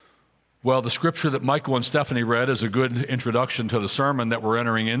Well, the scripture that Michael and Stephanie read is a good introduction to the sermon that we're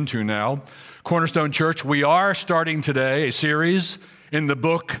entering into now. Cornerstone Church, we are starting today a series in the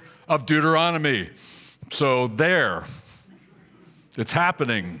book of Deuteronomy. So there, it's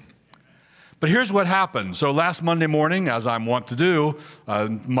happening. But here's what happened. So last Monday morning, as I'm wont to do,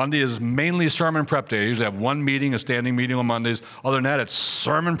 Monday is mainly sermon prep day. I usually have one meeting, a standing meeting on Mondays. Other than that, it's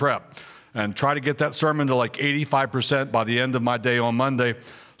sermon prep. And try to get that sermon to like 85% by the end of my day on Monday.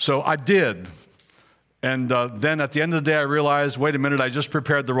 So I did. And then at the end of the day, I realized, wait a minute, I just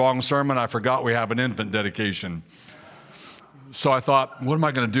prepared the wrong sermon. I forgot we have an infant dedication. So I thought, what am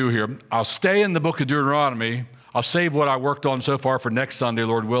I going to do here? I'll stay in the book of Deuteronomy. I'll save what I worked on so far for next Sunday,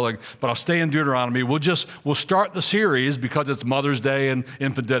 Lord willing, but I'll stay in Deuteronomy. We'll start the series because it's Mother's Day and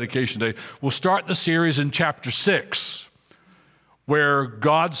Infant Dedication Day. We'll start the series in chapter 6, where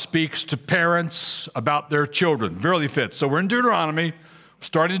God speaks to parents about their children. Really fits. So we're in Deuteronomy,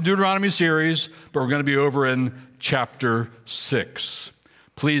 starting the Deuteronomy series, but we're going to be over in chapter 6.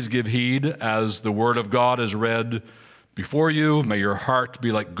 Please give heed as the word of God is read before you. May your heart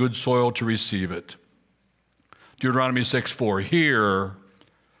be like good soil to receive it. Deuteronomy 6:4. Hear,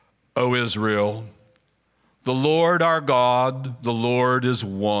 O Israel, the Lord our God, the Lord is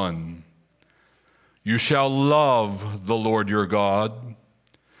one. You shall love the Lord your God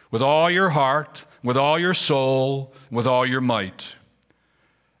with all your heart, with all your soul, with all your might.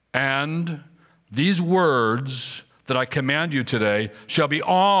 And these words that I command you today shall be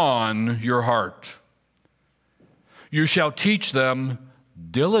on your heart. You shall teach them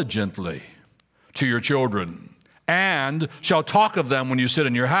diligently to your children, and shall talk of them when you sit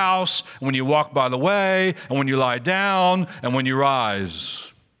in your house, when you walk by the way, and when you lie down, and when you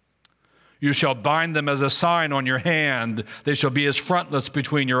rise. You shall bind them as a sign on your hand. They shall be as frontlets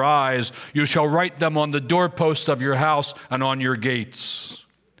between your eyes. You shall write them on the doorposts of your house and on your gates.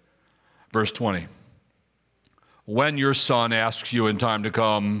 Verse 20. When your son asks you in time to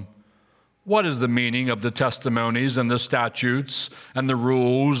come, what is the meaning of the testimonies and the statutes and the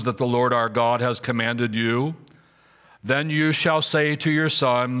rules that the Lord our God has commanded you? Then you shall say to your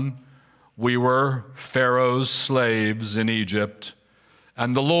son, we were Pharaoh's slaves in Egypt,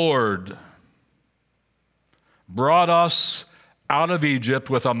 and the Lord brought us out of Egypt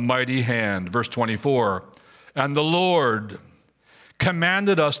with a mighty hand. Verse 24, and the Lord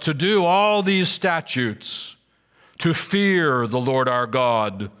commanded us to do all these statutes, to fear the Lord our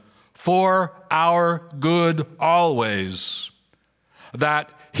God for our good always,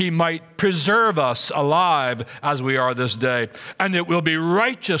 that he might preserve us alive as we are this day. And it will be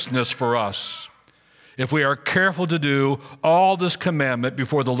righteousness for us if we are careful to do all this commandment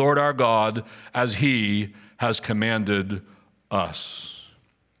before the Lord our God as he has commanded us.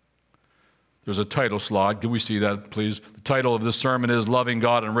 There's a title slide. Can we see that, please? The title of this sermon is Loving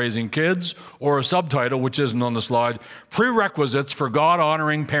God and Raising Kids, or a subtitle, which isn't on the slide, Prerequisites for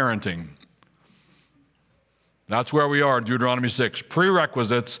God-Honoring Parenting. That's where we are in Deuteronomy 6.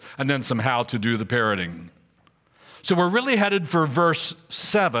 Prerequisites, and then some how to do the parenting. So we're really headed for verse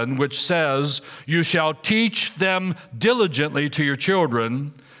 7, which says, you shall teach them diligently to your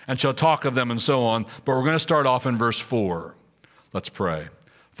children, and shall talk of them, and so on. But we're going to start off in verse 4. Let's pray.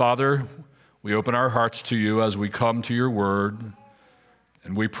 Father, we open our hearts to you as we come to your word,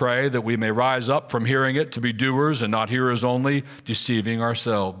 and we pray that we may rise up from hearing it to be doers and not hearers only, deceiving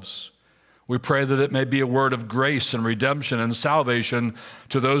ourselves. We pray that it may be a word of grace and redemption and salvation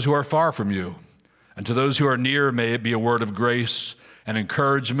to those who are far from you, and to those who are near may it be a word of grace and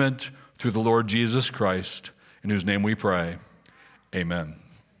encouragement through the Lord Jesus Christ, in whose name we pray. Amen.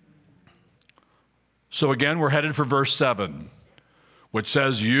 So again, we're headed for verse 7. Which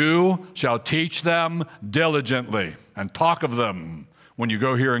says, you shall teach them diligently and talk of them when you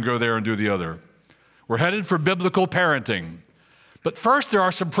go here and go there and do the other. We're headed for biblical parenting. But first, there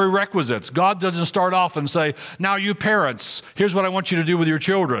are some prerequisites. God doesn't start off and say, now you parents, here's what I want you to do with your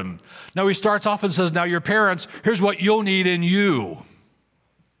children. No, he starts off and says, now your parents, here's what you'll need in you.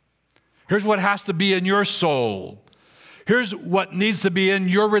 Here's what has to be in your soul. Here's what needs to be in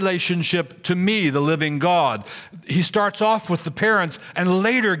your relationship to me, the living God. He starts off with the parents and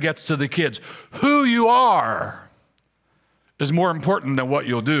later gets to the kids. Who you are is more important than what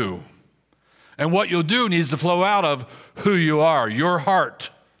you'll do. And what you'll do needs to flow out of who you are, your heart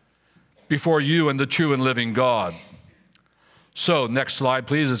before you and the true and living God. So next slide,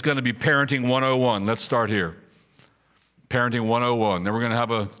 please. It's going to be Parenting 101. Let's start here. Parenting 101. Then we're going to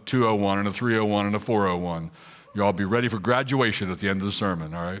have a 201 and a 301 and a 401. You all be ready for graduation at the end of the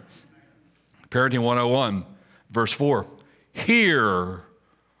sermon, all right? Parenting 101, verse 4. Hear,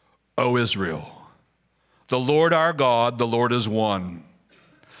 O Israel, the Lord our God, the Lord is one.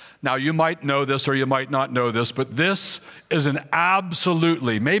 Now, you might know this or you might not know this, but this is an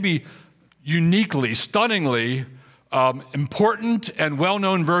absolutely, maybe uniquely, stunningly important and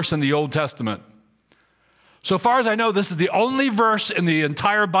well-known verse in the Old Testament. So far as I know, this is the only verse in the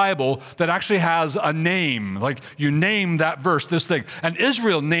entire Bible that actually has a name. Like, you name that verse, this thing. And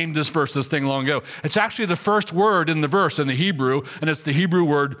Israel named this verse, this thing, long ago. It's actually the first word in the verse in the Hebrew, and it's the Hebrew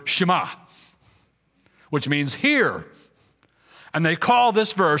word Shema, which means hear. And they call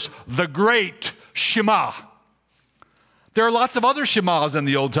this verse the Great Shema. There are lots of other Shemas in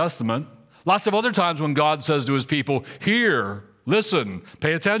the Old Testament. Lots of other times when God says to his people, hear, listen,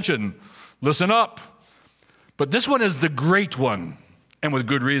 pay attention, listen up. But this one is the great one, and with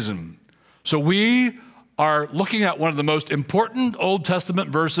good reason. So we are looking at one of the most important Old Testament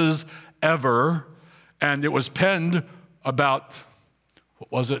verses ever, and it was penned about,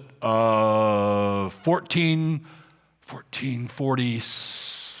 what was it,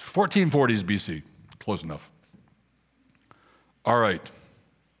 1440s BC. Close enough. All right.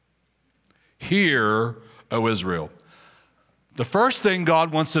 Hear, O Israel. The first thing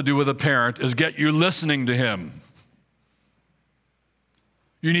God wants to do with a parent is get you listening to him.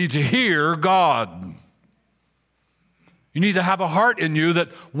 You need to hear God. You need to have a heart in you that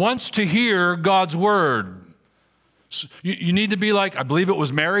wants to hear God's word. You need to be like, I believe it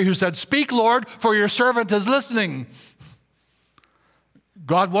was Mary who said, "Speak, Lord, for your servant is listening."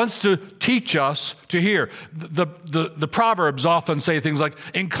 God wants to teach us to hear. The Proverbs often say things like,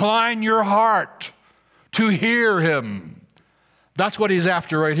 incline your heart to hear him. That's what he's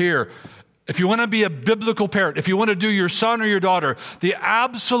after right here. If you want to be a biblical parent, if you want to do your son or your daughter the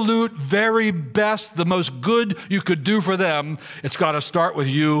absolute very best, the most good you could do for them, it's got to start with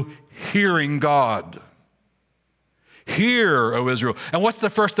you hearing God. Hear, O Israel. And what's the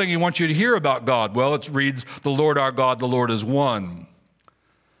first thing he wants you to hear about God? Well, it reads, the Lord our God, the Lord is one.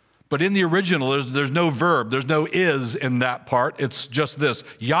 But in the original, there's no verb, there's no is in that part. It's just this,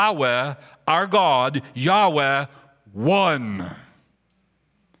 Yahweh, our God, Yahweh, one.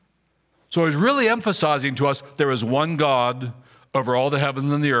 So he's really emphasizing to us there is one God over all the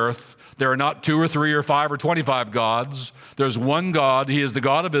heavens and the earth. There are not 2 or 3 or 5 or 25 gods. There's one God. He is the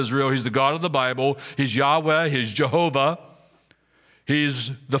God of Israel. He's the God of the Bible. He's Yahweh. He's Jehovah.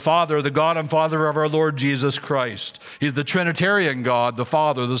 He's the Father, the God and Father of our Lord Jesus Christ. He's the Trinitarian God, the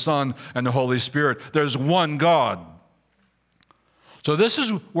Father, the Son, and the Holy Spirit. There's one God. So this is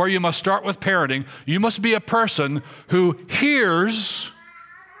where you must start with parenting. You must be a person who hears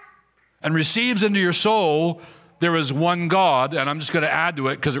and receives into your soul there is one God, and I'm just going to add to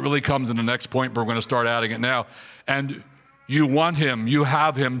it because it really comes in the next point, but we're going to start adding it now. And you want him, you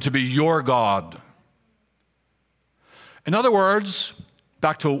have him to be your God. In other words,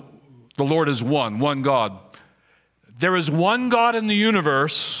 back to the Lord is one God. There is one God in the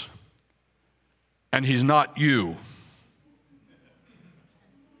universe, and he's not you.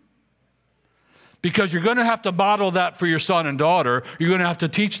 Because you're going to have to model that for your son and daughter. You're going to have to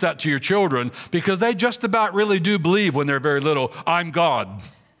teach that to your children because they just about really do believe when they're very little, I'm God.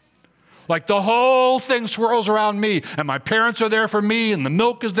 Like the whole thing swirls around me, and my parents are there for me, and the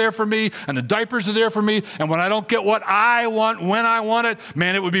milk is there for me, and the diapers are there for me, and when I don't get what I want, when I want it,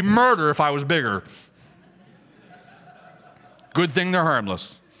 man, it would be murder if I was bigger. Good thing they're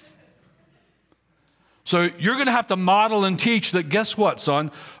harmless. So you're going to have to model and teach that, guess what,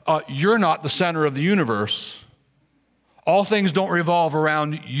 son? You're not the center of the universe. All things don't revolve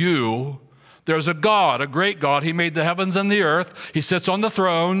around you. There's a God, a great God. He made the heavens and the earth. He sits on the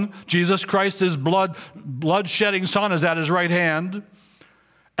throne. Jesus Christ, his blood-shedding son, is at his right hand.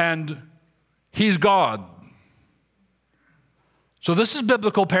 And he's God. So this is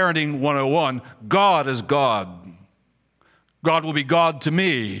biblical parenting 101. God is God. God will be God to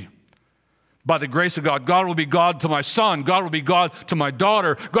me. By the grace of God, God will be God to my son. God will be God to my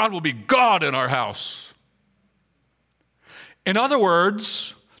daughter. God will be God in our house. In other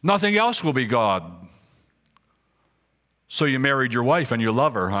words, nothing else will be God. So you married your wife and you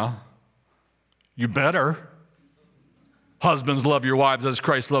love her, huh? You better. Husbands, love your wives as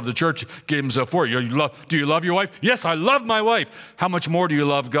Christ loved the church, gave himself for you. Do you love your wife? Yes, I love my wife. How much more do you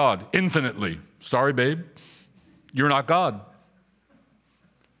love God? Infinitely. Sorry, babe. You're not God.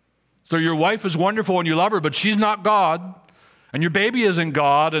 So your wife is wonderful and you love her, but she's not God. And your baby isn't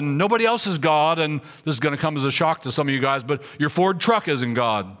God, and nobody else is God. And this is going to come as a shock to some of you guys, but your Ford truck isn't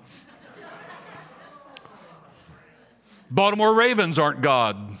God. Baltimore Ravens aren't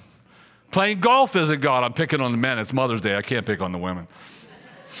God. Playing golf isn't God. I'm picking on the men. It's Mother's Day. I can't pick on the women.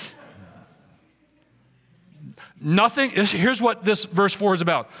 Nothing. Here's what this verse 4 is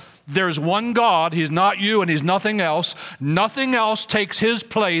about. There's one God. He's not you and he's nothing else. Nothing else takes his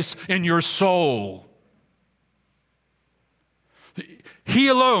place in your soul. He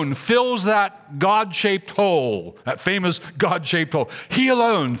alone fills that God-shaped hole, that famous God-shaped hole. He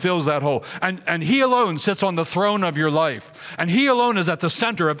alone fills that hole. And he alone sits on the throne of your life. And he alone is at the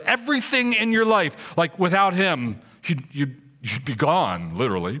center of everything in your life. Like without him, you'd be gone,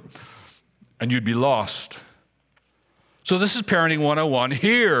 literally. And you'd be lost. So this is Parenting 101.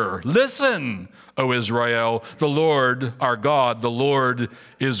 Hear, listen, O Israel, the Lord our God, the Lord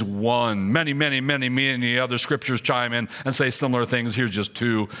is one. Many other scriptures chime in and say similar things. Here's just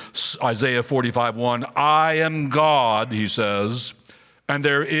two. Isaiah 45:1. I am God, he says, and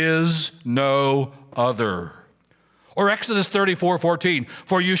there is no other. Or Exodus 34:14.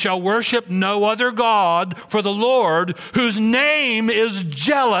 For you shall worship no other God, for the Lord, whose name is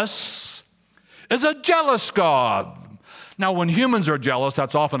jealous, is a jealous God. Now, when humans are jealous,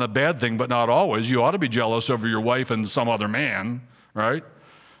 that's often a bad thing, but not always. You ought to be jealous over your wife and some other man, right?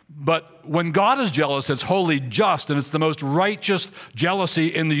 But when God is jealous, it's wholly just, and it's the most righteous jealousy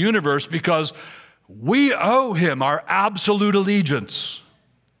in the universe because we owe him our absolute allegiance.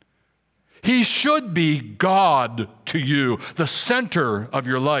 He should be God to you, the center of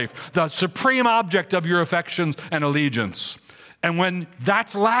your life, the supreme object of your affections and allegiance. And when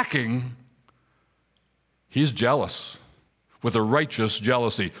that's lacking, he's jealous. With a righteous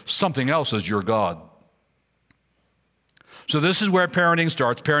jealousy. Something else is your God. So this is where parenting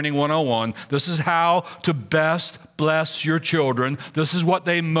starts, Parenting 101. This is how to best bless your children. This is what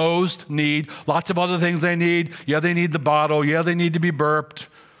they most need. Lots of other things they need. Yeah, they need the bottle. Yeah, they need to be burped.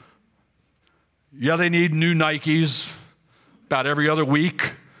 Yeah, they need new Nikes about every other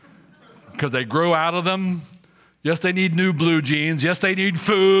week because they grow out of them. Yes, they need new blue jeans. Yes, they need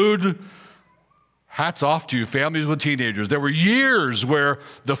food. Hats off to you, families with teenagers. There were years where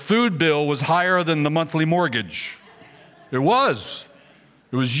the food bill was higher than the monthly mortgage. It was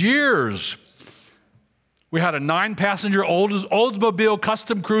years. We had a 9-passenger Oldsmobile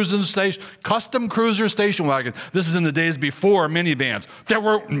custom cruiser station wagon. This is in the days before minivans. There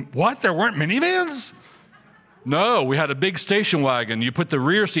weren't minivans? No, we had a big station wagon. You put the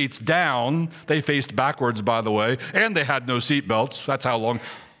rear seats down. They faced backwards, by the way, and they had no seat belts. That's how long.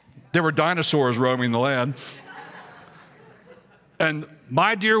 There were dinosaurs roaming the land. And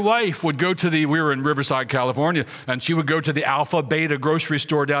my dear wife would go to we were in Riverside, California, and she would go to the Alpha Beta grocery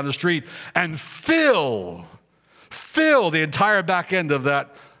store down the street and fill the entire back end of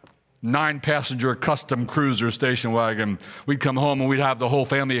that 9-passenger custom cruiser station wagon. We'd come home and we'd have the whole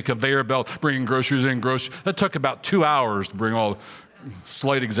family a conveyor belt bringing groceries in. That took about 2 hours to bring all,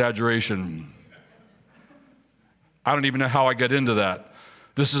 slight exaggeration. I don't even know how I get into that.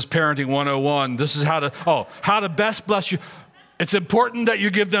 This is Parenting 101. This is how to best bless you. It's important that you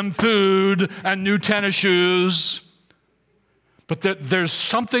give them food and new tennis shoes, but there's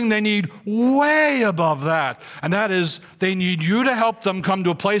something they need way above that, and that is they need you to help them come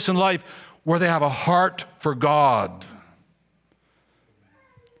to a place in life where they have a heart for God,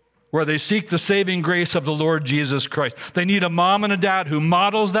 where they seek the saving grace of the Lord Jesus Christ. They need a mom and a dad who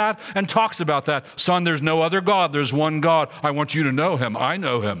models that and talks about that. Son, there's no other God. There's one God. I want you to know him. I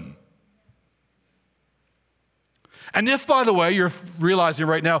know him. And if, by the way, you're realizing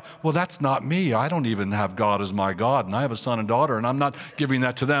right now, well, that's not me. I don't even have God as my God, and I have a son and daughter, and I'm not giving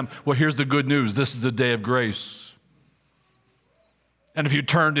that to them. Well, here's the good news. This is a day of grace. And if you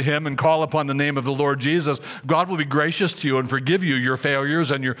turn to him and call upon the name of the Lord Jesus, God will be gracious to you and forgive you your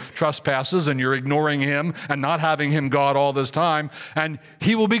failures and your trespasses and your ignoring him and not having him God all this time. And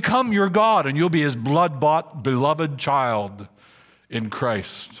he will become your God, and you'll be his blood-bought, beloved child in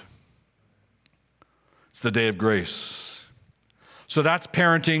Christ. It's the day of grace. So that's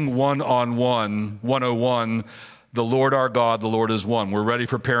Parenting 101. The Lord our God, the Lord is one. We're ready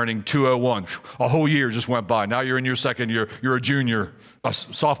for Parenting 201. A whole year just went by. Now you're in your second year. You're a junior, a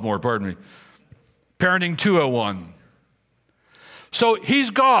sophomore, pardon me. Parenting 201. So he's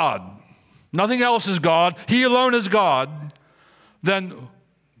God. Nothing else is God. He alone is God. Then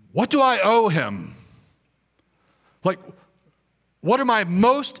what do I owe him? Like, what are my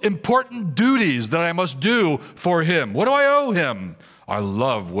most important duties that I must do for him? What do I owe him? I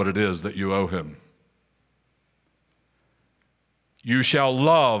love what it is that you owe him. You shall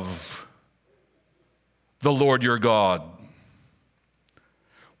love the Lord your God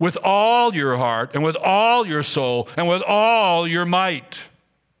with all your heart and with all your soul and with all your might.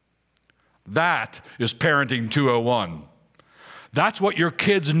 That is Parenting 201. That's what your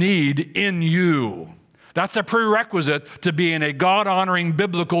kids need in you. That's a prerequisite to being a God-honoring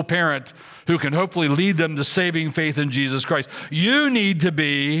biblical parent who can hopefully lead them to saving faith in Jesus Christ. You need to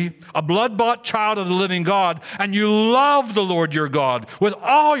be a blood-bought child of the living God, and you love the Lord your God with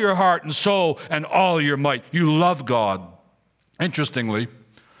all your heart and soul and all your might. You love God. Interestingly,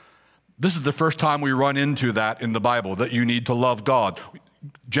 this is the first time we run into that in the Bible, that you need to love God.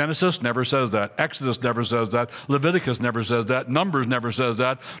 Genesis never says that. Exodus never says that. Leviticus never says that. Numbers never says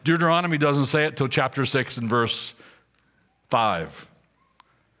that. Deuteronomy doesn't say it till chapter 6 and verse 5.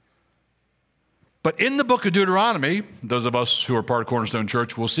 But in the book of Deuteronomy, those of us who are part of Cornerstone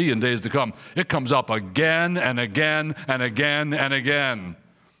Church will see in days to come, it comes up again and again and again and again.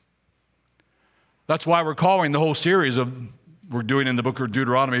 That's why we're calling the whole series we're doing in the book of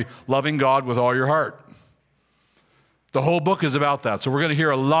Deuteronomy, Loving God with All Your Heart. The whole book is about that. So we're going to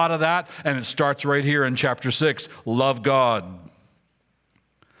hear a lot of that, and it starts right here in chapter 6, love God.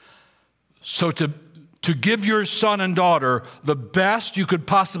 So to give your son and daughter the best you could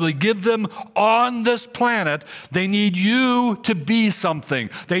possibly give them on this planet, they need you to be something.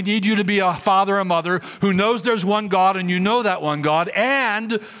 They need you to be a father or mother who knows there's one God, and you know that one God,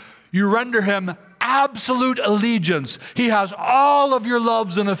 and you render him absolute allegiance. He has all of your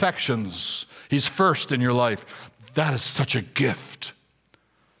loves and affections. He's first in your life. That is such a gift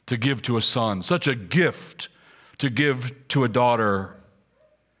to give to a son, such a gift to give to a daughter.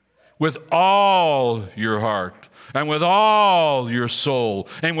 With all your heart, and with all your soul,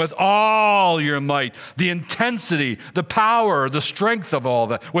 and with all your might, the intensity, the power, the strength of all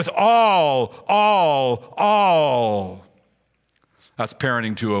that, with all. That's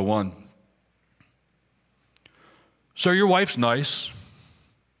Parenting 201. So your wife's nice,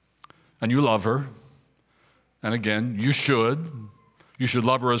 and you love her. And again, you should. You should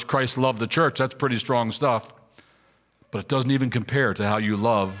love her as Christ loved the church. That's pretty strong stuff. But it doesn't even compare to how you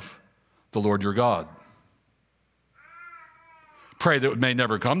love the Lord your God. Pray that it may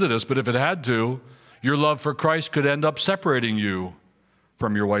never come to this, but if it had to, your love for Christ could end up separating you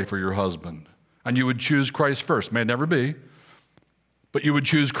from your wife or your husband. And you would choose Christ first. May never be, but you would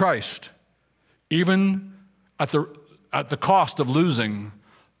choose Christ, even at the cost of losing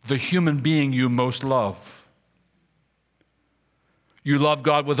the human being you most love. You love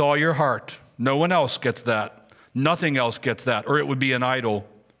God with all your heart. No one else gets that. Nothing else gets that, or it would be an idol.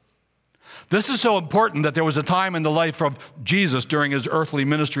 This is so important that there was a time in the life of Jesus during his earthly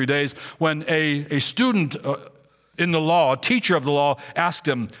ministry days when a student in the law, a teacher of the law, asked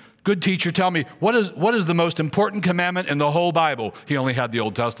him, "Good teacher, tell me, what is the most important commandment in the whole Bible?" He only had the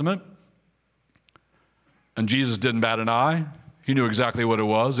Old Testament. And Jesus didn't bat an eye. He knew exactly what it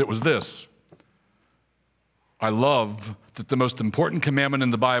was. It was this. I love that the most important commandment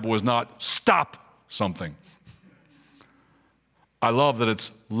in the Bible is not stop something. I love that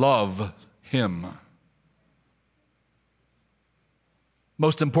it's love him.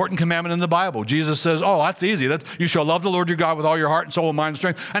 Most important commandment in the Bible. Jesus says, oh, that's easy. You shall love the Lord your God with all your heart and soul and mind and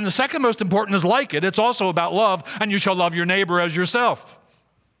strength. And the second most important is like it. It's also about love, and you shall love your neighbor as yourself.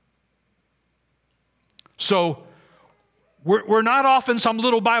 So we're not off in some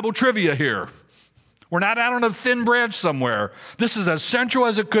little Bible trivia here. We're not out on a thin branch somewhere. This is as central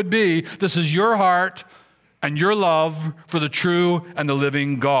as it could be. This is your heart and your love for the true and the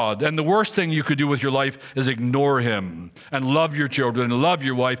living God. And the worst thing you could do with your life is ignore him and love your children and love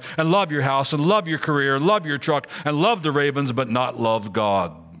your wife and love your house and love your career and love your truck and love the Ravens, but not love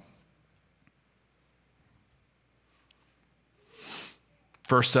God.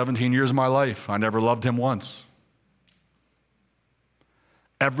 First 17 years of my life, I never loved him once.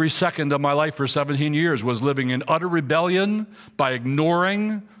 Every second of my life for 17 years was living in utter rebellion by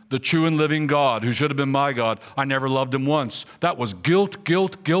ignoring the true and living God who should have been my God. I never loved him once. That was guilt.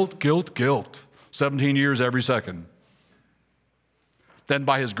 17 years every second. Then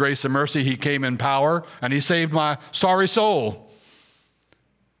by his grace and mercy, he came in power and he saved my sorry soul.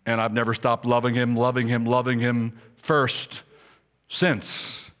 And I've never stopped loving him first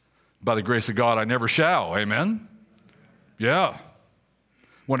since. By the grace of God, I never shall. Amen? Yeah.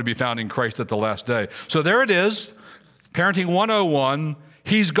 Want to be found in Christ at the last day. So there it is. Parenting 101,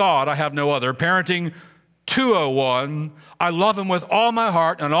 he's God, I have no other. Parenting 201, I love him with all my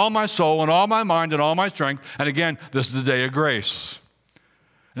heart and all my soul and all my mind and all my strength. And again, this is a day of grace.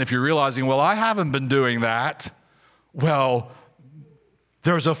 And if you're realizing, well, I haven't been doing that, well,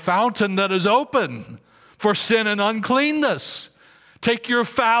 there's a fountain that is open for sin and uncleanness. Take your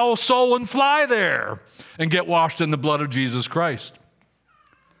foul soul and fly there and get washed in the blood of Jesus Christ.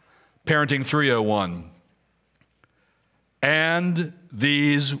 Parenting 301. And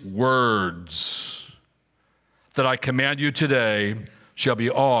these words that I command you today shall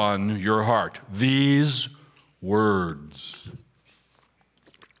be on your heart. These words.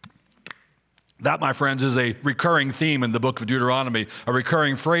 That, my friends, is a recurring theme in the book of Deuteronomy, a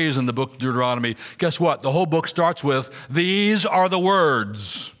recurring phrase in the book of Deuteronomy. Guess what? The whole book starts with, these are the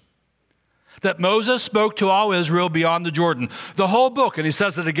words that Moses spoke to all Israel beyond the Jordan. The whole book, and he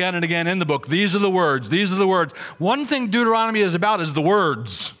says it again and again in the book, these are the words, these are the words. One thing Deuteronomy is about is the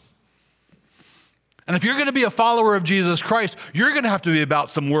words. And if you're going to be a follower of Jesus Christ, you're going to have to be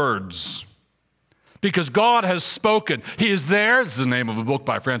about some words. Because God has spoken. He is there. This is the name of a book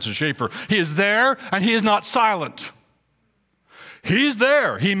by Francis Schaeffer. He is there, and he is not silent. He's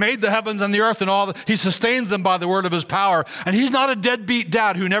there. He made the heavens and the earth and all. He sustains them by the word of his power. And he's not a deadbeat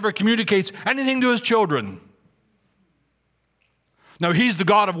dad who never communicates anything to his children. No, he's the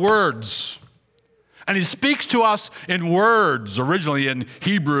God of words. And he speaks to us in words, originally in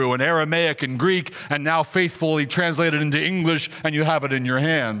Hebrew and Aramaic and Greek, and now faithfully translated into English, and you have it in your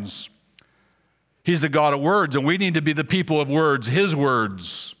hands. He's the God of words, and we need to be the people of words, his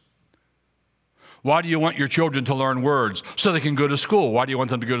words. Why do you want your children to learn words? So they can go to school. Why do you want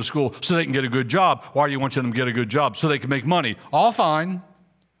them to go to school? So they can get a good job. Why do you want them to get a good job? So they can make money. All fine.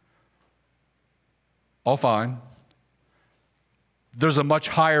 All fine. There's a much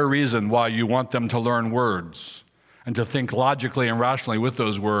higher reason why you want them to learn words and to think logically and rationally with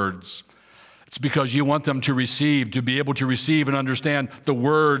those words. It's because you want them to receive, to be able to receive and understand the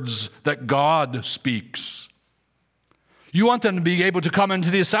words that God speaks. You want them to be able to come into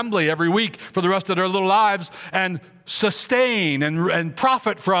the assembly every week for the rest of their little lives and sustain and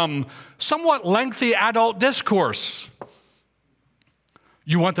profit from somewhat lengthy adult discourse.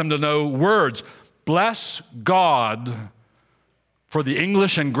 You want them to know words. Bless God for the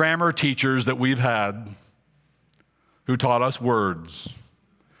English and grammar teachers that we've had who taught us words.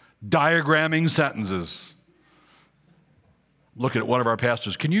 Diagramming sentences. Look at one of our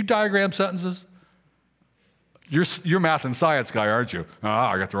pastors. Can you diagram sentences? You're math and science guy, aren't you?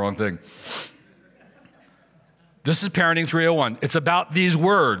 I got the wrong thing. This is Parenting 301. It's about these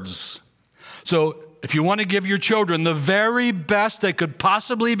words. So if you want to give your children the very best they could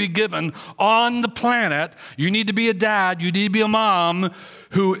possibly be given on the planet, you need to be a dad, you need to be a mom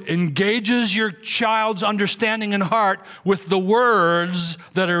who engages your child's understanding and heart with the words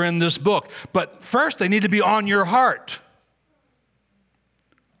that are in this book. But first, they need to be on your heart.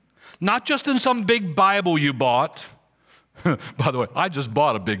 Not just in some big Bible you bought. By the way, I just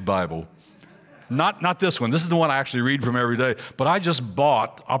bought a big Bible. Not this one. This is the one I actually read from every day. But I just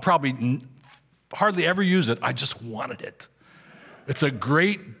bought, I'll probably hardly ever use it. I just wanted it. It's a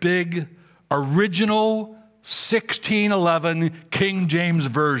great big original 1611 King James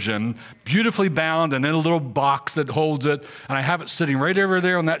Version, beautifully bound and in a little box that holds it. And I have it sitting right over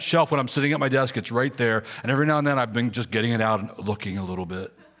there on that shelf when I'm sitting at my desk. It's right there. And every now and then I've been just getting it out and looking a little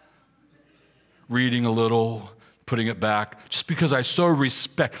bit, reading a little, putting it back, just because I so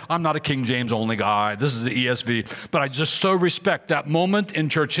respect. I'm not a King James only guy. This is the ESV. But I just so respect that moment in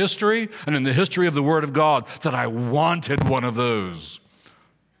church history and in the history of the Word of God that I wanted one of those.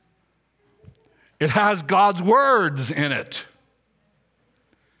 It has God's words in it.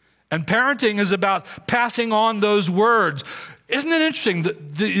 And parenting is about passing on those words. Isn't it interesting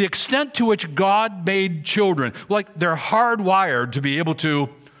the extent to which God made children? Like they're hardwired to be able to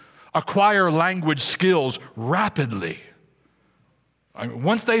acquire language skills rapidly. I mean,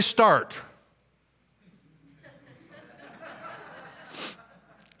 once they start.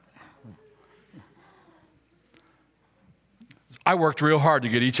 I worked real hard to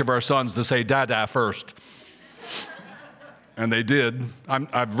get each of our sons to say dada first. And they did.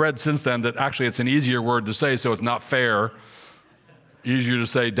 I've read since then that actually it's an easier word to say, so it's not fair. Easier to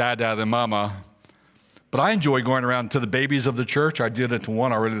say dada than mama. But I enjoy going around to the babies of the church. I did it to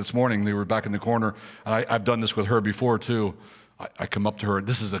one already this morning. They were back in the corner. And I've done this with her before, too. I come up to her, and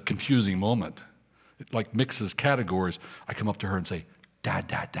this is a confusing moment. It like mixes categories. I come up to her and say, da,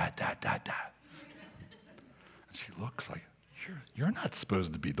 da, da, da, da, da. And she looks like, you're not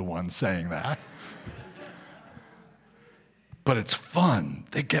supposed to be the one saying that. But it's fun.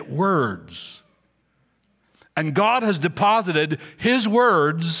 They get words. And God has deposited his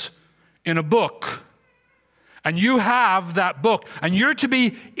words in a book. And you have that book. And you're to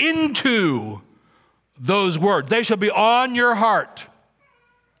be into those words. They shall be on your heart.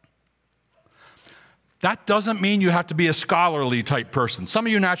 That doesn't mean you have to be a scholarly type person. Some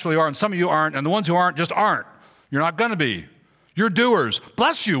of you naturally are, and some of you aren't. And the ones who aren't just aren't. You're not going to be. You're doers.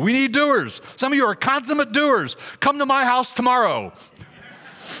 Bless you. We need doers. Some of you are consummate doers. Come to my house tomorrow.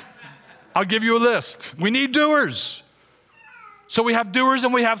 I'll give you a list. We need doers. So we have doers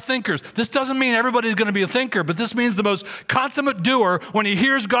and we have thinkers. This doesn't mean everybody's going to be a thinker, but this means the most consummate doer, when he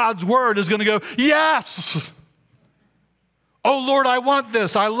hears God's word, is going to go, yes. Oh, Lord, I want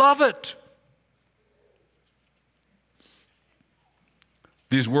this. I love it.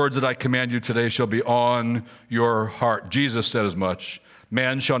 These words that I command you today shall be on your heart. Jesus said as much.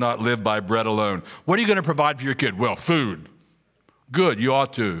 Man shall not live by bread alone. What are you going to provide for your kid? Well, food. Good, you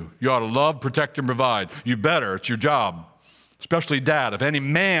ought to. You ought to love, protect, and provide. You better. It's your job. Especially dad. If any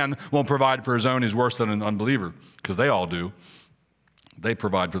man won't provide for his own, he's worse than an unbeliever, because they all do. They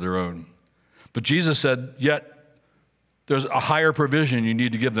provide for their own. But Jesus said, yet there's a higher provision you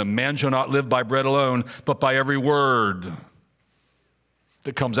need to give them. Man shall not live by bread alone, but by every word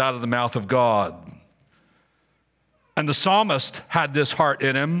that comes out of the mouth of God. And the psalmist had this heart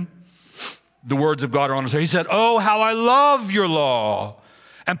in him. The words of God are on his heart. He said, oh, how I love your law.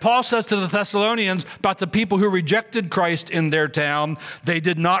 And Paul says to the Thessalonians about the people who rejected Christ in their town, they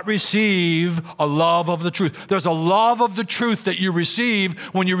did not receive a love of the truth. There's a love of the truth that you receive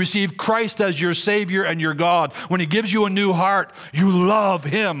when you receive Christ as your Savior and your God. When he gives you a new heart, you love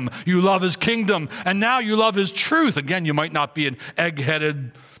him. You love his kingdom. And now you love his truth. Again, you might not be an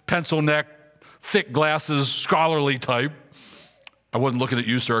egg-headed, pencil-neck, thick glasses, scholarly type. I wasn't looking at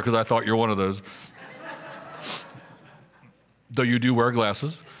you, sir, because I thought you're one of those. Though you do wear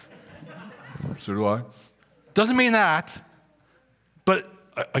glasses. So do I. Doesn't mean that. But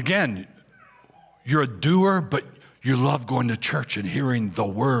again, you're a doer, but you love going to church and hearing the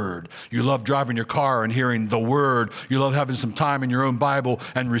word. You love driving your car and hearing the word. You love having some time in your own Bible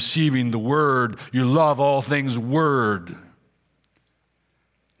and receiving the word. You love all things word.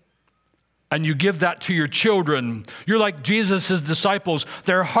 And you give that to your children. You're like Jesus' disciples.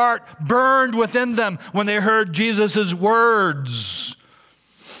 Their heart burned within them when they heard Jesus' words.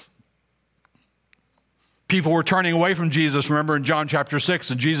 People were turning away from Jesus, remember in John chapter 6,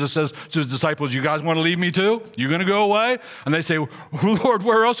 and Jesus says to his disciples, you guys want to leave me too? You going to go away? And they say, Lord,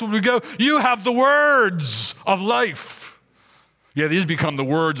 where else would we go? You have the words of life. Yeah, these become the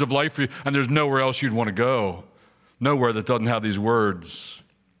words of life, and there's nowhere else you'd want to go. Nowhere that doesn't have these words.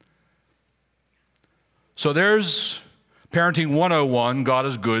 So there's parenting 101, God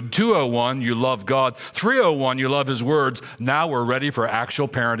is good. 201, you love God. 301, you love his words. Now we're ready for actual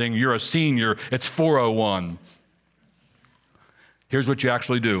parenting. You're a senior. It's 401. Here's what you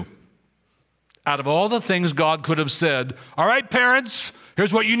actually do. Out of all the things God could have said, all right, parents,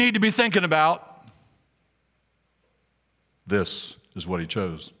 here's what you need to be thinking about. This is what he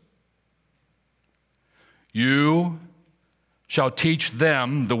chose. You shall teach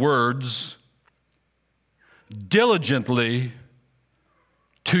them the words diligently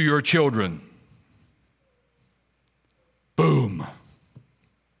to your children. Boom.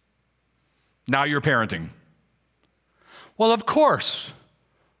 Now you're parenting. Well, of course.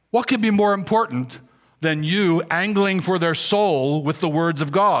 What could be more important than you angling for their soul with the words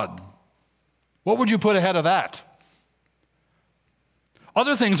of God? What would you put ahead of that?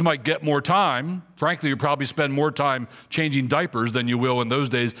 Other things might get more time. Frankly, you probably spend more time changing diapers than you will in those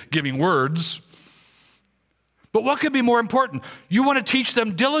days giving words. But what could be more important? You want to teach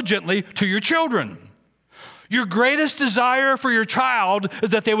them diligently to your children. Your greatest desire for your child is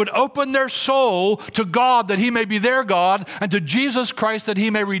that they would open their soul to God, that he may be their God, and to Jesus Christ, that he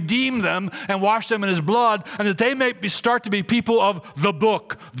may redeem them and wash them in his blood, and that they may start to be people of the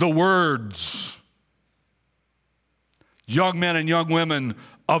book, the words. Young men and young women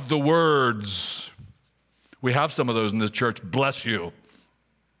of the words. We have some of those in this church. Bless you.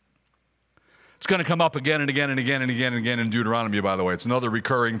 It's going to come up again and again and again and again and again in Deuteronomy, by the way. It's another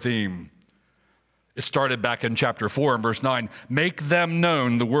recurring theme. It started back in chapter 4 and verse 9. Make them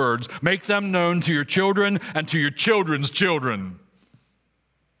known, the words. Make them known to your children and to your children's children.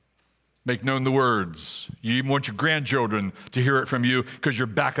 Make known the words. You even want your grandchildren to hear it from you because you're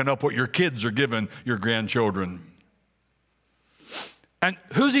backing up what your kids are giving your grandchildren. And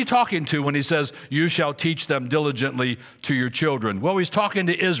who's he talking to when he says, you shall teach them diligently to your children? Well, he's talking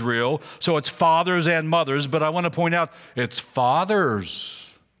to Israel, so it's fathers and mothers, but I want to point out it's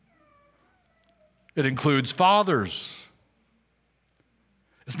fathers. It includes fathers.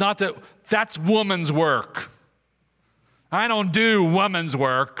 It's not that that's woman's work. I don't do woman's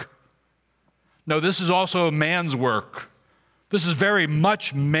work. No, this is also a man's work. This is very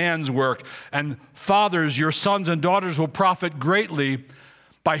much man's work. And fathers, your sons and daughters will profit greatly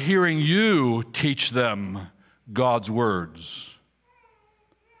by hearing you teach them God's words.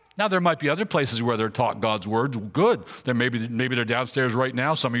 Now, there might be other places where they're taught God's words. Good. Maybe they're downstairs right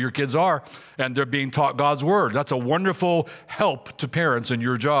now. Some of your kids are, and they're being taught God's word. That's a wonderful help to parents in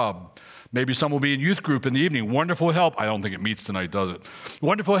your job. Maybe some will be in youth group in the evening. Wonderful help. I don't think it meets tonight, does it?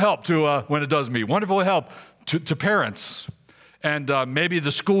 Wonderful help to when it does meet. Wonderful help to parents. And maybe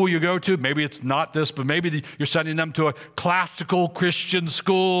the school you go to, maybe it's not this, but maybe you're sending them to a classical Christian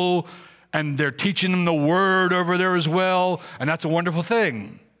school, and they're teaching them the Word over there as well, and that's a wonderful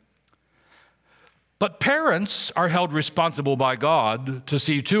thing. But parents are held responsible by God to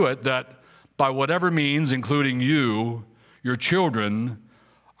see to it that by whatever means, including you, your children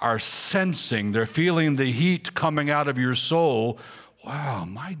are sensing, they're feeling the heat coming out of your soul. Wow,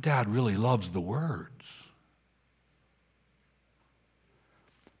 my dad really loves the words.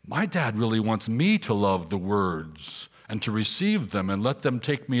 My dad really wants me to love the words and to receive them and let them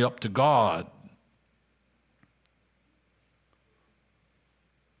take me up to God.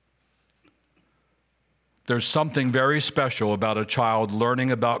 There's something very special about a child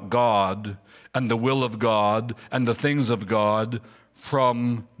learning about God and the will of God and the things of God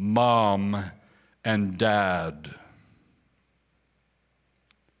from mom and dad.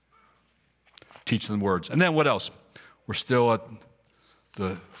 Teach them words. And then what else? We're still at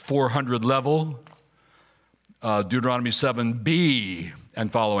the 400 level, Deuteronomy 7b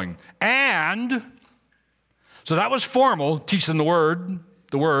and following. And, so that was formal, teach them the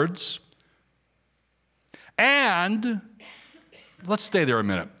words. And, let's stay there a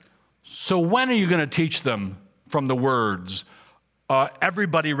minute. So when are you going to teach them from the words?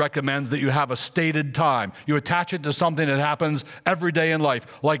 Everybody recommends that you have a stated time. You attach it to something that happens every day in life,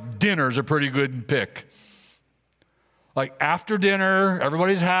 like dinner's a pretty good pick. Like after dinner,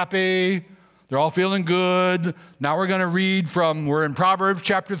 everybody's happy, they're all feeling good. Now we're going to read we're in Proverbs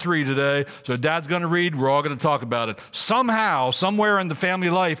chapter 3 today, so Dad's going to read, we're all going to talk about it. Somehow, somewhere in the family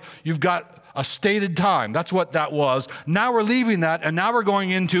life, you've got a stated time. That's what that was. Now we're leaving that, and now we're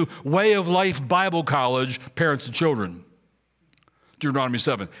going into Way of Life Bible College, parents and children. Deuteronomy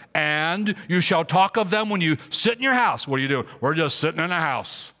 7. And you shall talk of them when you sit in your house. What are you doing? We're just sitting in a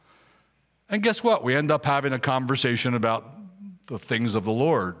house. And guess what? We end up having a conversation about the things of the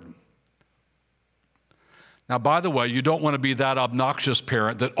Lord. Now, by the way, you don't want to be that obnoxious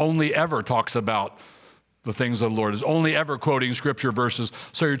parent that only ever talks about the things of the Lord, is only ever quoting scripture verses.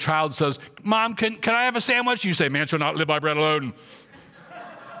 So your child says, Mom, can I have a sandwich? You say, man shall not live by bread alone.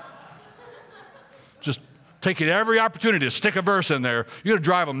 Just taking every opportunity to stick a verse in there. You're going to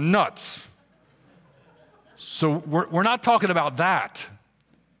drive them nuts. So we're not talking about that.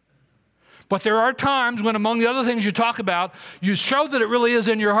 But there are times when, among the other things you talk about, you show that it really is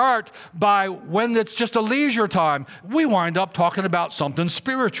in your heart by when it's just a leisure time. We wind up talking about something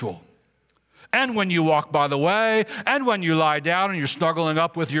spiritual. And when you walk by the way, and when you lie down and you're snuggling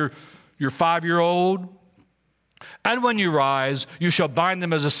up with your 5-year-old, and when you rise, you shall bind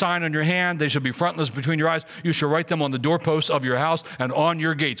them as a sign on your hand. They shall be frontlets between your eyes. You shall write them on the doorposts of your house and on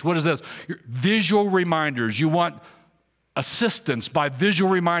your gates. What is this? Visual reminders. You want assistance by visual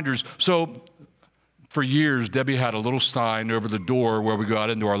reminders. So for years, Debbie had a little sign over the door where we go out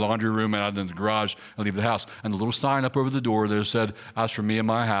into our laundry room and out into the garage and leave the house. And the little sign up over the door there said, as for me and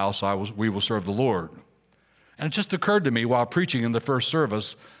my house, we will serve the Lord. And it just occurred to me while preaching in the first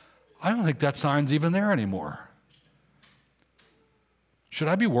service, I don't think that sign's even there anymore. Should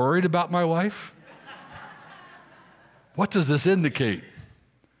I be worried about my wife? What does this indicate?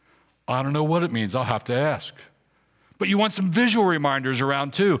 I don't know what it means. I'll have to ask. But you want some visual reminders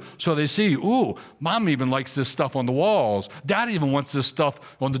around too, so they see, ooh, Mom even likes this stuff on the walls. Dad even wants this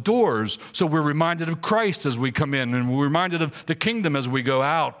stuff on the doors. So we're reminded of Christ as we come in, and we're reminded of the kingdom as we go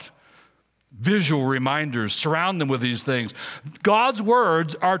out. Visual reminders, surround them with these things. God's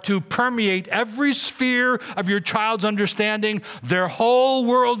words are to permeate every sphere of your child's understanding, their whole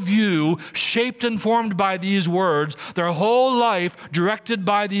worldview shaped and formed by these words, their whole life directed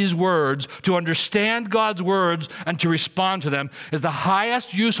by these words. To understand God's words and to respond to them is the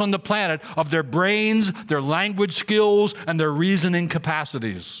highest use on the planet of their brains, their language skills, and their reasoning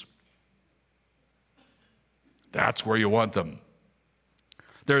capacities. That's where you want them.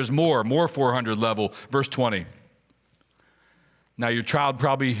 There's more 400 level, verse 20. Now your child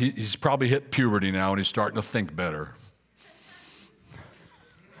he's probably hit puberty now and he's starting to think better.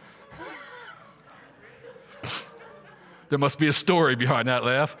 There must be a story behind that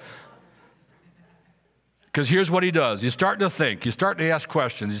laugh. Because here's what he does. He's starting to think. He's starting to ask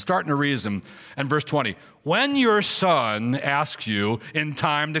questions. He's starting to reason. And verse 20, when your son asks you in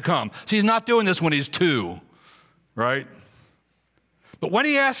time to come. See, he's not doing this when he's 2, right? But when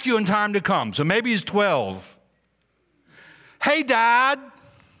he asks you in time to come, so maybe he's 12. Hey, Dad,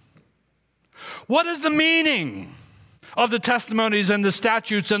 what is the meaning of the testimonies and the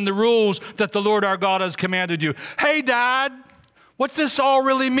statutes and the rules that the Lord our God has commanded you? Hey, Dad, What's this all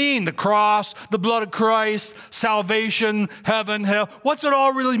really mean? The cross, the blood of Christ, salvation, heaven, hell. What's it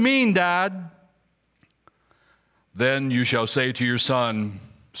all really mean, Dad? Then you shall say to your son,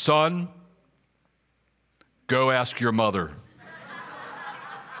 son, go ask your mother.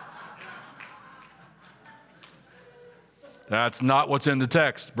 That's not what's in the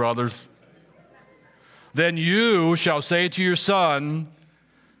text, brothers. Then you shall say to your son,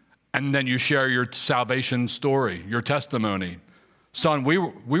 and then you share your salvation story, your testimony. Son,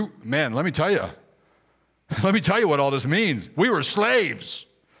 man, let me tell you. Let me tell you what all this means. We were slaves.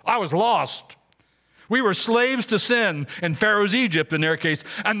 I was lost. We were slaves to sin in Pharaoh's Egypt in their case.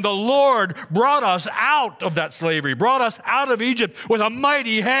 And the Lord brought us out of that slavery, brought us out of Egypt with a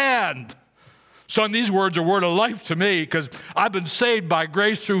mighty hand. Son, these words are word of life to me because I've been saved by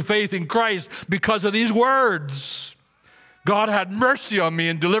grace through faith in Christ because of these words. God had mercy on me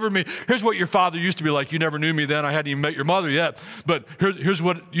and delivered me. Here's what your father used to be like. You never knew me then. I hadn't even met your mother yet. But here's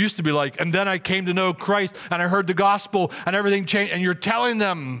what it used to be like. And then I came to know Christ and I heard the gospel and everything changed. And you're telling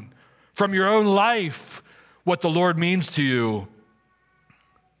them from your own life what the Lord means to you.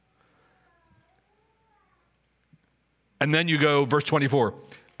 And then you go, verse 24.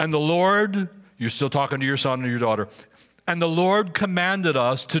 And the Lord, you're still talking to your son or your daughter. And the Lord commanded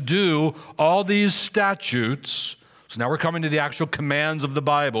us to do all these statutes. So now we're coming to the actual commands of the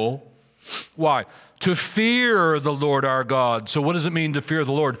Bible. Why? To fear the Lord our God. So what does it mean to fear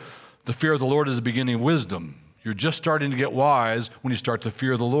the Lord? The fear of the Lord is the beginning of wisdom. You're just starting to get wise when you start to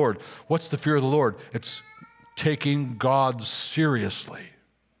fear the Lord. What's the fear of the Lord? It's taking God seriously.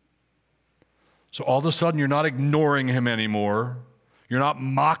 So all of a sudden you're not ignoring him anymore. You're not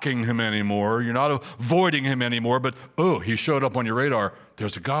mocking him anymore. You're not avoiding him anymore. But, oh, he showed up on your radar.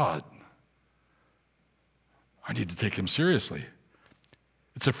 There's a God. I need to take him seriously.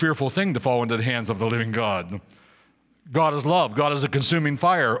 It's a fearful thing to fall into the hands of the living God. God is love. God is a consuming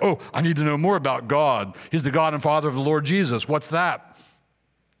fire. Oh, I need to know more about God. He's the God and Father of the Lord Jesus. What's that?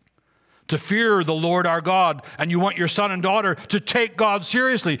 To fear the Lord our God. And you want your son and daughter to take God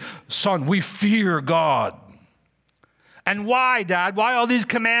seriously. Son, we fear God. And why, Dad? Why all these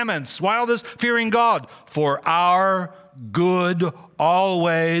commandments? Why all this fearing God? For our good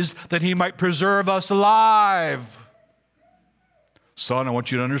always, that he might preserve us alive. Son, I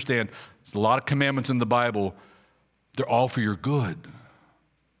want you to understand, there's a lot of commandments in the Bible. They're all for your good.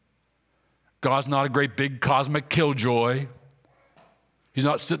 God's not a great big cosmic killjoy. He's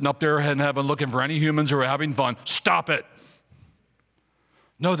not sitting up there in heaven looking for any humans who are having fun. Stop it.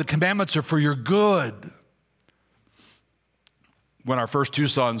 No, the commandments are for your good. When our first two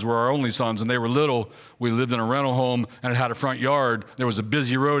sons were our only sons and they were little, we lived in a rental home and it had a front yard. There was a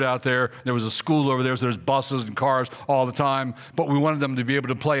busy road out there. There was a school over there, so there's buses and cars all the time. But we wanted them to be able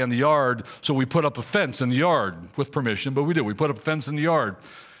to play in the yard, so we put up a fence in the yard with permission, but we did. We put up a fence in the yard.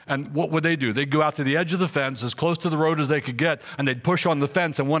 And what would they do? They'd go out to the edge of the fence as close to the road as they could get, and they'd push on the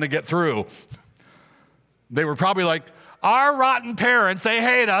fence and want to get through. They were probably like, our rotten parents, they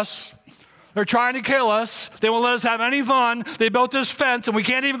hate us. They're trying to kill us. They won't let us have any fun. They built this fence and we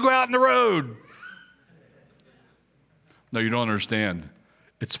can't even go out in the road. No, you don't understand.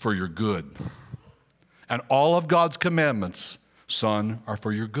 It's for your good. And all of God's commandments, son, are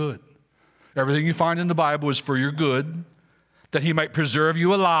for your good. Everything you find in the Bible is for your good, that he might preserve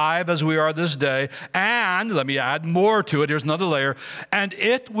you alive as we are this day. And, let me add more to it. Here's another layer. And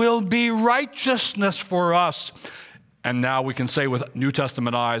it will be righteousness for us. And now we can say with New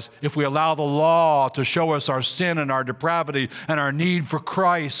Testament eyes, if we allow the law to show us our sin and our depravity and our need for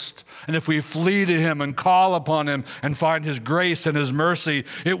Christ, and if we flee to him and call upon him and find his grace and his mercy,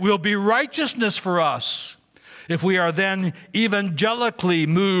 it will be righteousness for us. If we are then evangelically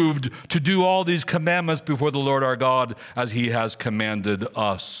moved to do all these commandments before the Lord our God as he has commanded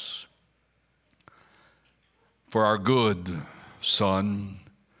us. For our good, son,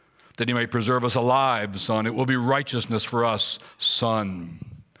 that he may preserve us alive, son. It will be righteousness for us, son.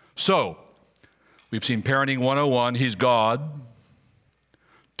 So, we've seen parenting 101, he's God.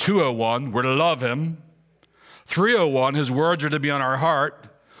 201, we're to love him. 301, his words are to be on our heart.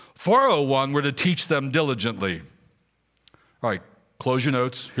 401, we're to teach them diligently. All right, close your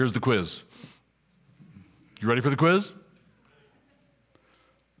notes. Here's the quiz. You ready for the quiz?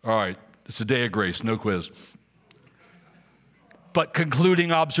 All right, it's a day of grace, no quiz. But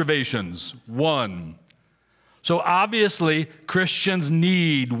concluding observations. 1, so obviously Christians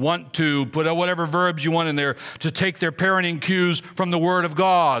want to, put whatever verbs you want in there, to take their parenting cues from the Word of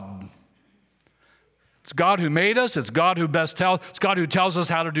God. It's God who made us. It's God who it's God who tells us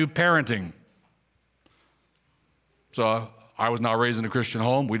how to do parenting. So I was not raised in a Christian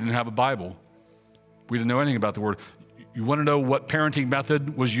home. We didn't have a Bible. We didn't know anything about the Word. You want to know what parenting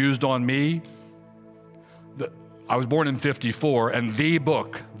method was used on me? I was born in 54, and the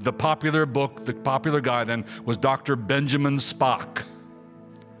popular guy then was Dr. Benjamin Spock.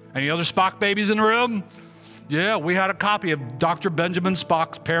 Any other Spock babies in the room? Yeah, we had a copy of Dr. Benjamin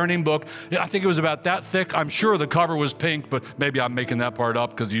Spock's parenting book. I think it was about that thick. I'm sure the cover was pink, but maybe I'm making that part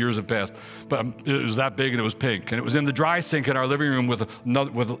up because years have passed. But it was that big and it was pink. And it was in the dry sink in our living room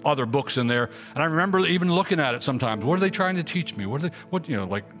with other books in there. And I remember even looking at it sometimes. What are they trying to teach me?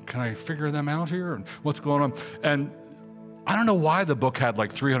 Can I figure them out here? And what's going on? And I don't know why the book had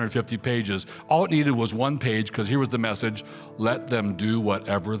like 350 pages. All it needed was one page, because here was the message: let them do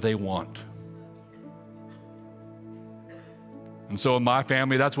whatever they want. And so in my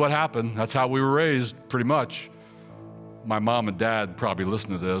family, that's what happened. That's how we were raised, pretty much. My mom and dad probably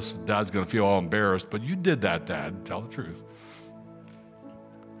listen to this. Dad's going to feel all embarrassed, but you did that, Dad. Tell the truth.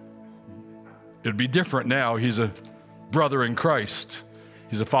 It'd be different now. He's a brother in Christ.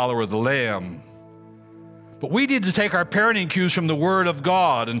 He's a follower of the Lamb. But we need to take our parenting cues from the Word of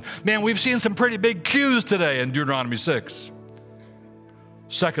God. And man, we've seen some pretty big cues today in Deuteronomy 6.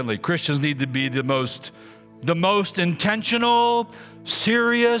 Secondly, Christians need to be the most intentional,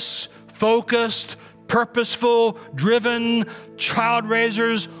 serious, focused, purposeful, driven child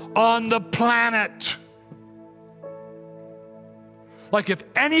raisers on the planet. Like, if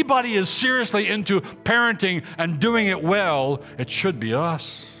anybody is seriously into parenting and doing it well, it should be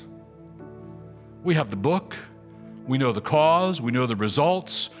us. We have the book. We know the cause. We know the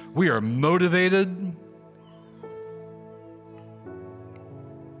results. We are motivated.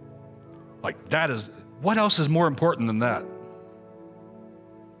 Like, that is... what else is more important than that?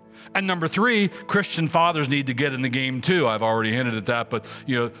 And number 3, Christian fathers need to get in the game too. I've already hinted at that, but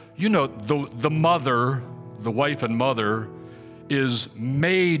the mother, the wife and mother, is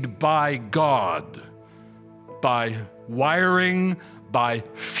made by God, by wiring, by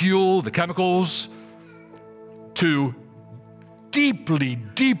fuel, the chemicals, to deeply,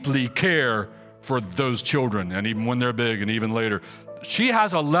 deeply care for those children, and even when they're big and even later. She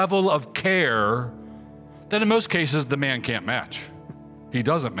has a level of care that in most cases the man can't match. He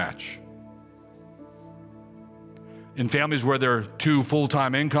doesn't match. In families where there are 2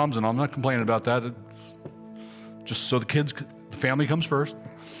 full-time incomes, and I'm not complaining about that, just so the family comes first.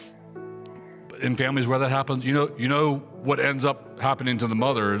 But in families where that happens, you know what ends up happening to the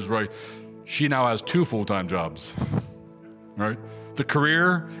mother is, right, she now has 2 full-time jobs, right? The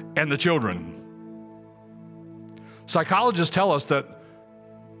career and the children. Psychologists tell us that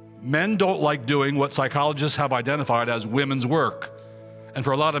men don't like doing what psychologists have identified as women's work. And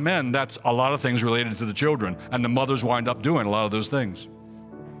for a lot of men, that's a lot of things related to the children. And the mothers wind up doing a lot of those things.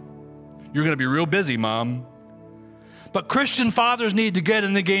 You're going to be real busy, Mom. But Christian fathers need to get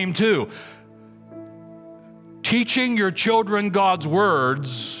in the game too. Teaching your children God's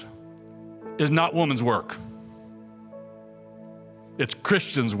words is not woman's work. It's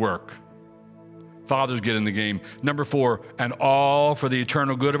Christians' work. Fathers, get in the game. Number 4, and all for the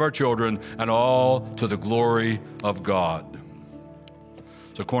eternal good of our children, and all to the glory of God.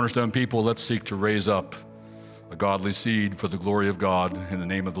 So Cornerstone people, let's seek to raise up a godly seed for the glory of God in the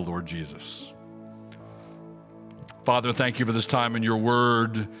name of the Lord Jesus. Father, thank you for this time in your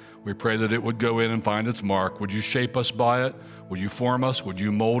word. We pray that it would go in and find its mark. Would you shape us by it? Would you form us? Would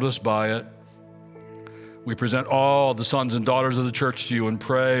you mold us by it? We present all the sons and daughters of the church to you and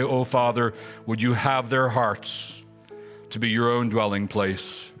pray, oh Father, would you have their hearts to be your own dwelling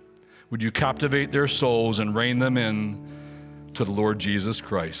place? Would you captivate their souls and rein them in to the Lord Jesus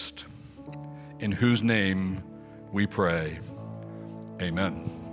Christ, in whose name we pray. Amen.